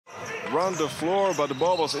run the floor, but the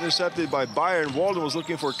ball was intercepted by Bayern. Walden was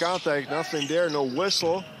looking for contact, nothing there, no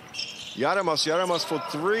whistle. Jaramaz for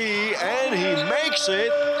three, and he makes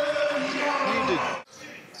it. He did.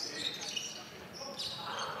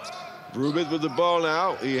 Rubit with the ball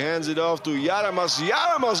now. He hands it off to Jaramaz.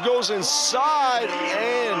 Jaramaz goes inside,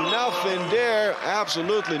 and nothing there.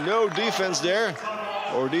 Absolutely no defense there,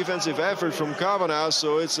 or defensive effort from Kaunas,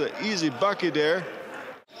 so it's an easy bucket there.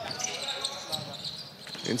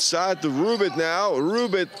 Inside to Rubit now.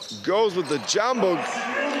 Rubit goes with the jumbo.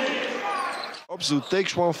 Opsu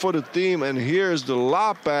takes one for the team, and here's the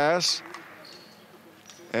lob pass.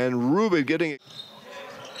 And Rubit getting it.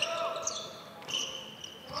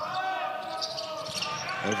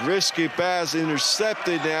 A risky pass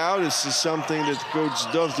intercepted now. This is something that Coach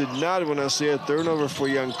Duff did not want to see. A turnover for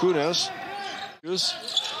Ognjen Kaunas.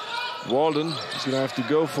 Walden is going to have to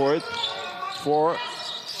go for it. 4-3.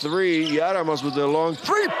 Jaramaz with the long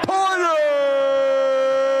three-pointer!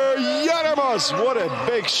 Jaramaz! What a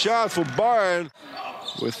big shot for Bayern.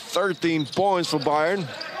 With 13 points for Bayern.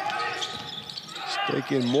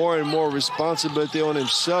 Taking more and more responsibility on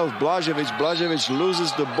himself. Blažević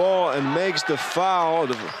loses the ball and makes the foul.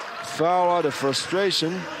 The foul out of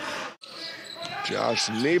frustration. Josh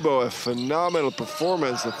Nebo, a phenomenal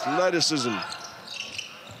performance, athleticism.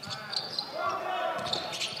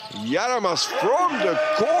 Jaramaz from the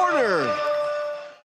corner.